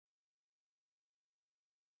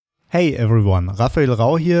Hey everyone, Raphael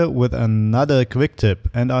Rau here with another quick tip,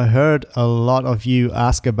 and I heard a lot of you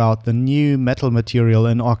ask about the new metal material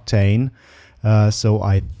in Octane, so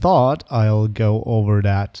I thought I'll go over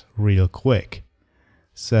that real quick.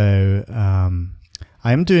 So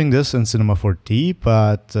I'm doing this in Cinema 4D,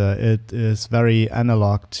 but it is very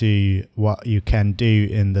analog to what you can do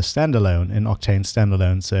in the standalone, in Octane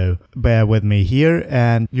standalone. So bear with me here,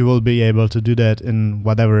 and you will be able to do that in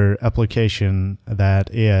whatever application that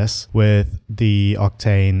is with the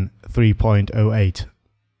Octane 3.08.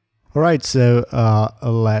 Alright, so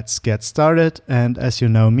let's get started. And as you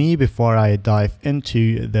know me, before I dive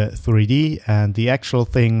into the 3D and the actual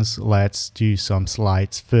things, let's do some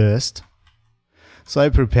slides first. So I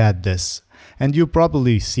prepared this, and you've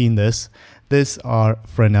probably seen this. These are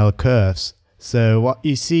Fresnel curves. So what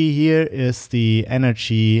you see here is the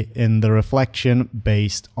energy in the reflection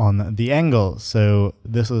based on the angle. So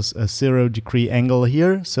this is a 0-degree angle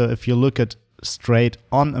here. So if you look at straight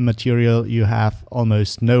on a material, you have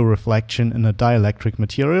almost no reflection in a dielectric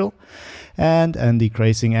material. And in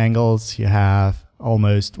decreasing angles, you have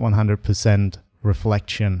almost 100%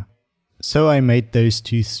 reflection. So I made those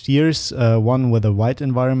two spheres, one with a white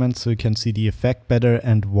environment so you can see the effect better,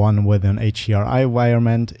 and one with an HDRI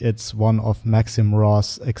environment. It's one of Maxim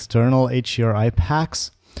Ross external HDRI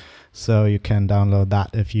packs, so you can download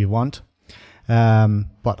that if you want.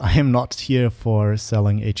 But I am not here for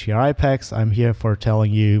selling HDRI packs. I'm here for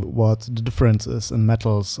telling you what the difference is in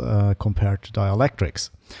metals compared to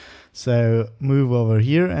dielectrics. So move over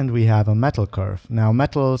here and we have a metal curve. Now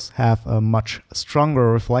metals have a much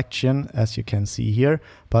stronger reflection, as you can see here,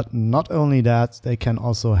 but not only that, they can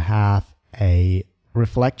also have a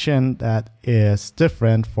reflection that is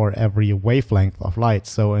different for every wavelength of light.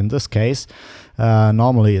 So in this case,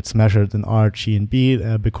 normally it's measured in R, G and B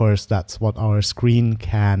because that's what our screen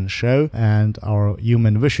can show and our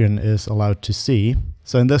human vision is allowed to see.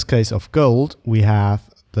 So in this case of gold, we have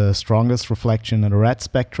the strongest reflection in the red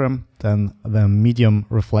spectrum, then the medium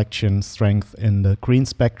reflection strength in the green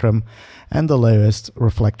spectrum, and the lowest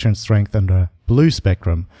reflection strength in the blue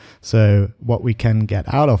spectrum. So what we can get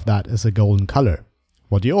out of that is a golden color.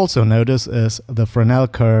 What you also notice is the Fresnel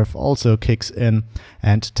curve also kicks in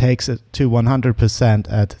and takes it to 100%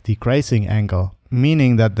 at decreasing angle,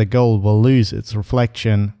 meaning that the gold will lose its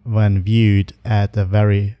reflection when viewed at a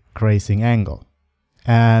very decreasing angle.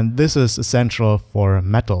 And this is essential for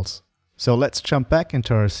metals. So let's jump back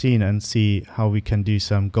into our scene and see how we can do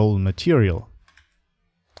some golden material.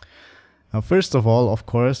 Now first of all, of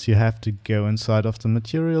course, you have to go inside of the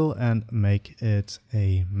material and make it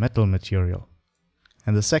a metal material.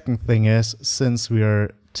 And the second thing is, since we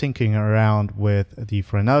are tinkering around with the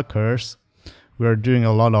Fresnel curves, we are doing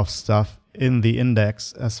a lot of stuff in the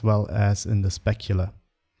index as well as in the specular.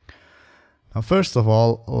 Now first of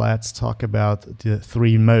all, let's talk about the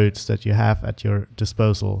three modes that you have at your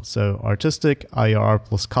disposal. So artistic, IR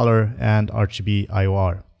plus color, and RGB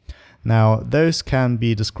IOR. Now those can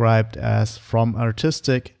be described as from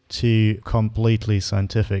artistic to completely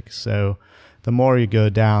scientific. So the more you go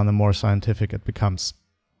down, the more scientific it becomes.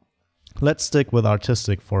 Let's stick with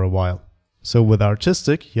artistic for a while. So with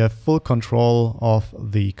artistic, you have full control of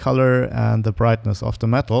the color and the brightness of the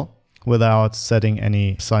metal without setting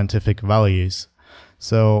any scientific values.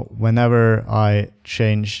 So whenever I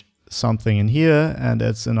change something in here and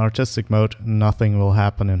it's in artistic mode, nothing will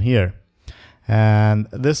happen in here. And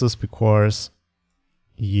this is because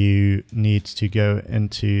you need to go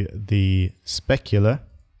into the specular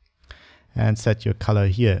and set your color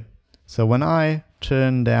here. So when I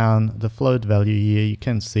turn down the float value here, you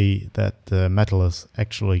can see that the metal is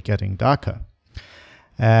actually getting darker.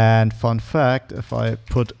 And fun fact, if I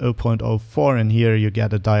put 0.04 in here, you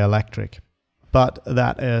get a dielectric. But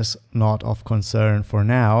that is not of concern for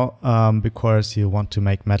now, because you want to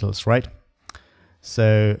make metals, right?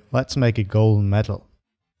 So let's make a golden metal.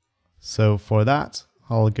 So for that,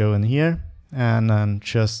 I'll go in here and then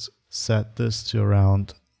just set this to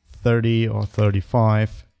around 30 or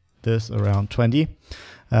 35, this around 20.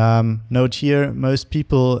 Note here, most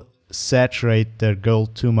people saturate their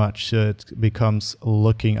gold too much, so it becomes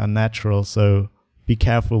looking unnatural, so be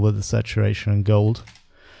careful with the saturation in gold.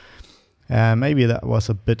 Maybe that was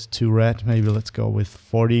a bit too red, maybe let's go with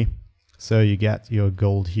 40, so you get your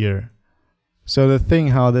gold here. So the thing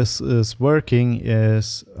how this is working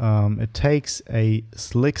is it takes a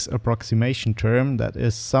Slick's approximation term that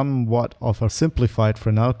is somewhat of a simplified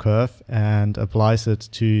Fresnel curve and applies it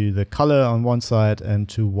to the color on one side and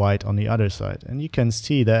to white on the other side. And you can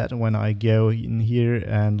see that when I go in here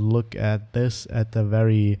and look at this at a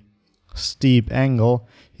very steep angle,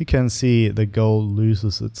 you can see the gold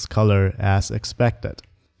loses its color as expected.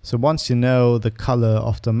 So once you know the color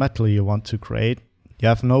of the metal you want to create, you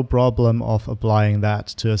have no problem of applying that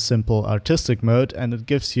to a simple artistic mode, and it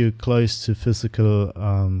gives you close to physical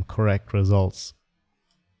correct results.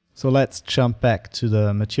 So let's jump back to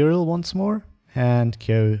the material once more and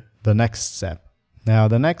go the next step. Now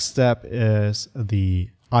the next step is the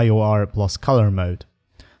IOR plus color mode.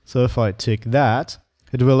 So if I tick that,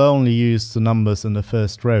 it will only use the numbers in the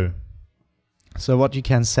first row. So what you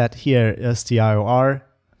can set here is the IOR,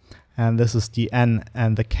 and this is the N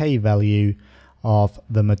and the K value of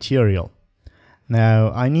the material.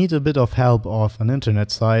 Now I need a bit of help of an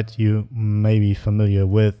internet site you may be familiar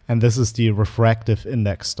with, and this is the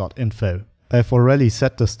refractiveindex.info. I've already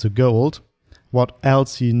set this to gold. What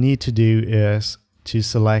else you need to do is to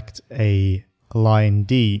select a line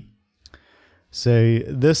D. So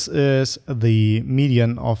this is the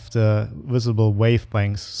median of the visible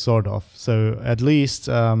wavelengths, sort of. So at least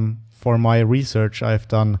for my research I've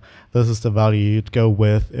done, this is the value you'd go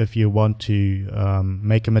with if you want to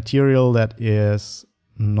make a material that is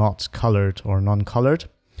not colored or non-colored.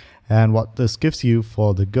 And what this gives you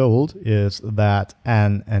for the gold is that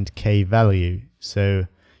N and K value. So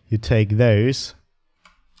you take those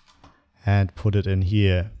and put it in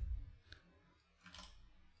here.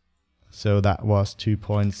 So that was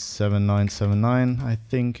 2.7979, I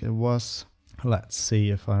think it was. Let's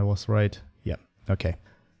see if I was right. Yeah, okay.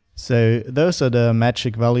 So those are the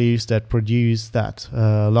magic values that produce that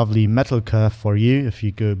lovely metal curve for you if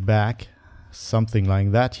you go back, something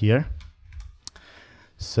like that here.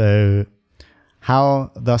 So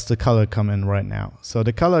how does the color come in right now? So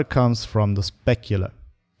the color comes from the specular,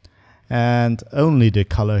 and only the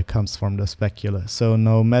color comes from the specular. So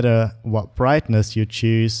no matter what brightness you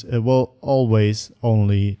choose, it will always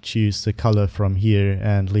only choose the color from here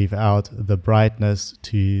and leave out the brightness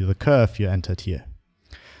to the curve you entered here.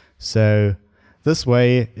 So this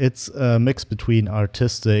way it's a mix between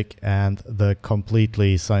artistic and the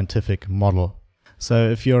completely scientific model.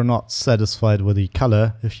 So if you're not satisfied with the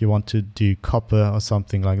color, if you want to do copper or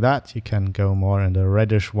something like that, you can go more in the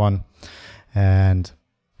reddish one and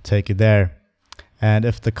take it there. And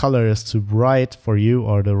if the color is too bright for you,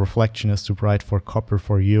 or the reflection is too bright for copper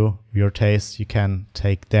for you, your taste, you can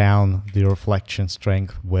take down the reflection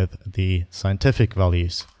strength with the scientific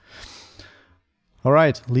values.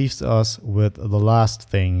 Alright, leaves us with the last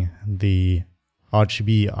thing, the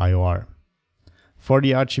RGB IOR. For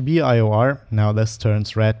the RGB IOR, now this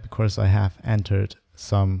turns red because I have entered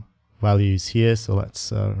some values here, so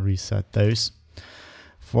let's reset those.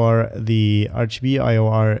 For the RGB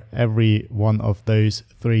IOR, every one of those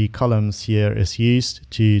three columns here is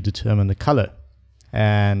used to determine the color.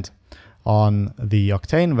 And on the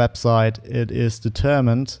Octane website, it is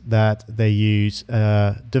determined that they use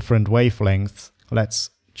different wavelengths. Let's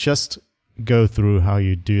just go through how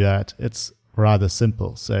you do that. It's rather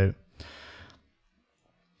simple. So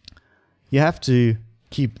you have to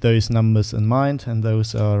keep those numbers in mind, and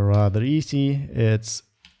those are rather easy. It's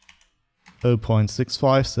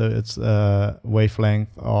 0.65, so it's a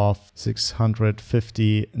wavelength of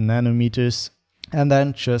 650 nanometers. And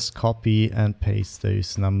then just copy and paste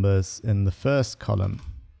those numbers in the first column.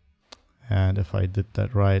 And if I did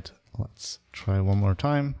that right, let's try one more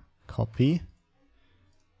time. Copy,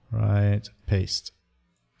 right, paste.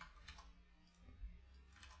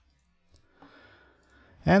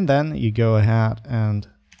 And then you go ahead and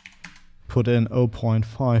put in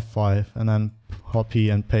 0.55 and then copy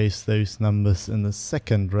and paste those numbers in the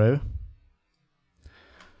second row.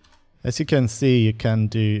 As you can see, you can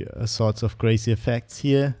do sorts of crazy effects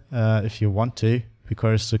here if you want to,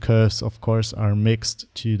 because the curves of course are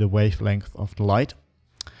mixed to the wavelength of the light.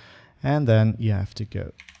 And then you have to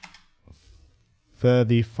go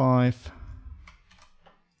 35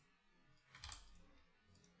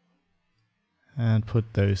 and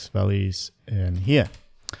put those values in here.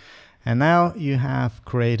 And now you have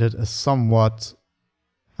created a somewhat,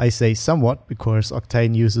 I say somewhat because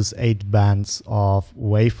Octane uses 8 bands of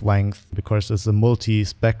wavelength because it's a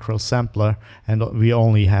multi-spectral sampler and we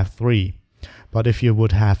only have 3. But if you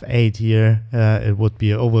would have 8 here, it would be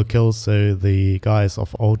overkill, so the guys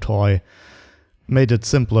of Octane made it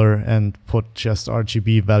simpler and put just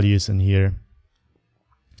RGB values in here.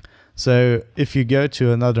 So if you go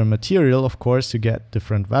to another material, of course, you get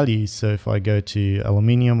different values. So if I go to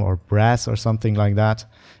aluminium or brass or something like that,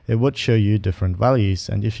 it would show you different values.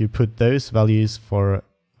 And if you put those values for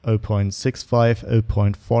 0.65,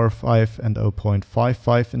 0.45 and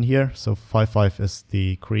 0.55 in here, so 55 is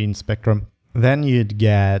the green spectrum, then you'd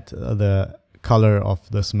get the color of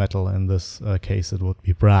this metal. In this case, it would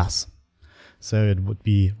be brass. So it would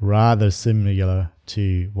be rather similar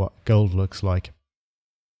to what gold looks like.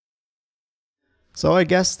 So I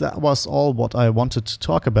guess that was all what I wanted to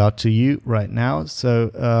talk about to you right now.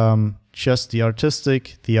 So just the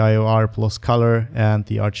artistic, the IOR plus color, and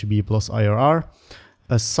the RGB plus IRR.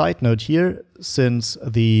 A side note here, since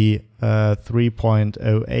the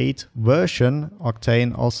 3.08 version,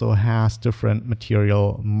 Octane also has different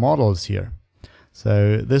material models here.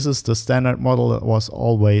 So this is the standard model that was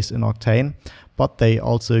always in Octane, but they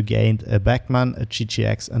also gained a Beckman, a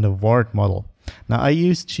GGX, and a Ward model. Now I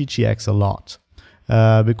use GGX a lot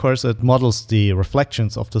because it models the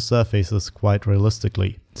reflections of the surfaces quite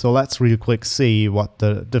realistically. So let's real quick see what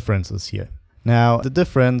the difference is here. Now the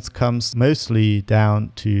difference comes mostly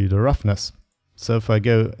down to the roughness. So if I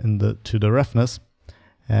go to the roughness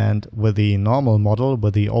and with the normal model,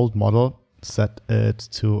 with the old model, set it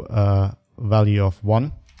to a value of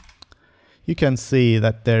 1, you can see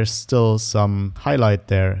that there's still some highlight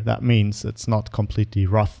there. That means it's not completely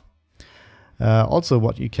rough. Also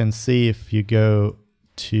what you can see if you go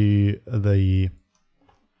to the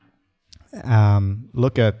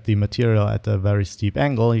look at the material at a very steep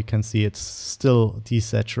angle, you can see it's still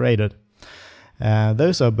desaturated.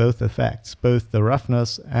 Those are both effects, both the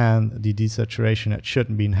roughness and the desaturation. It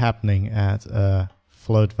shouldn't be happening at a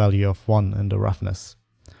float value of 1 in the roughness.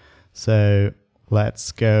 So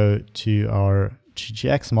let's go to our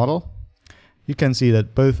GGX model. You can see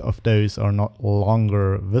that both of those are not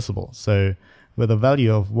longer visible. So with a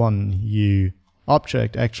value of 1, your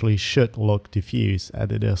object actually should look diffuse as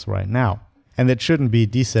it is right now. And it shouldn't be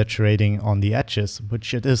desaturating on the edges,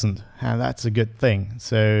 which it isn't. And that's a good thing.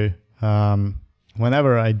 So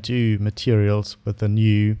whenever I do materials with the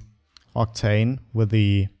new Octane, with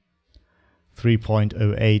the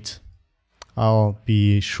 3.08, I'll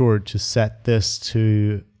be sure to set this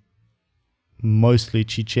to mostly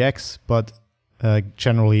GGX, but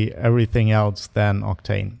generally everything else than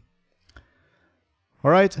Octane.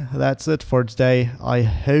 Alright, that's it for today. I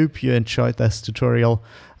hope you enjoyed this tutorial.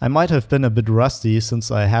 I might have been a bit rusty since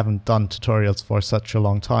I haven't done tutorials for such a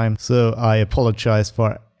long time, so I apologize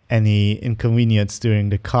for any inconvenience during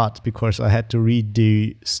the cut because I had to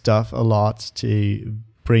redo stuff a lot to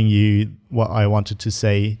bring you what I wanted to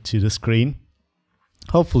say to the screen.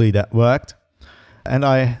 Hopefully that worked. And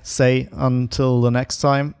I say until the next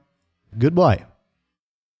time, goodbye.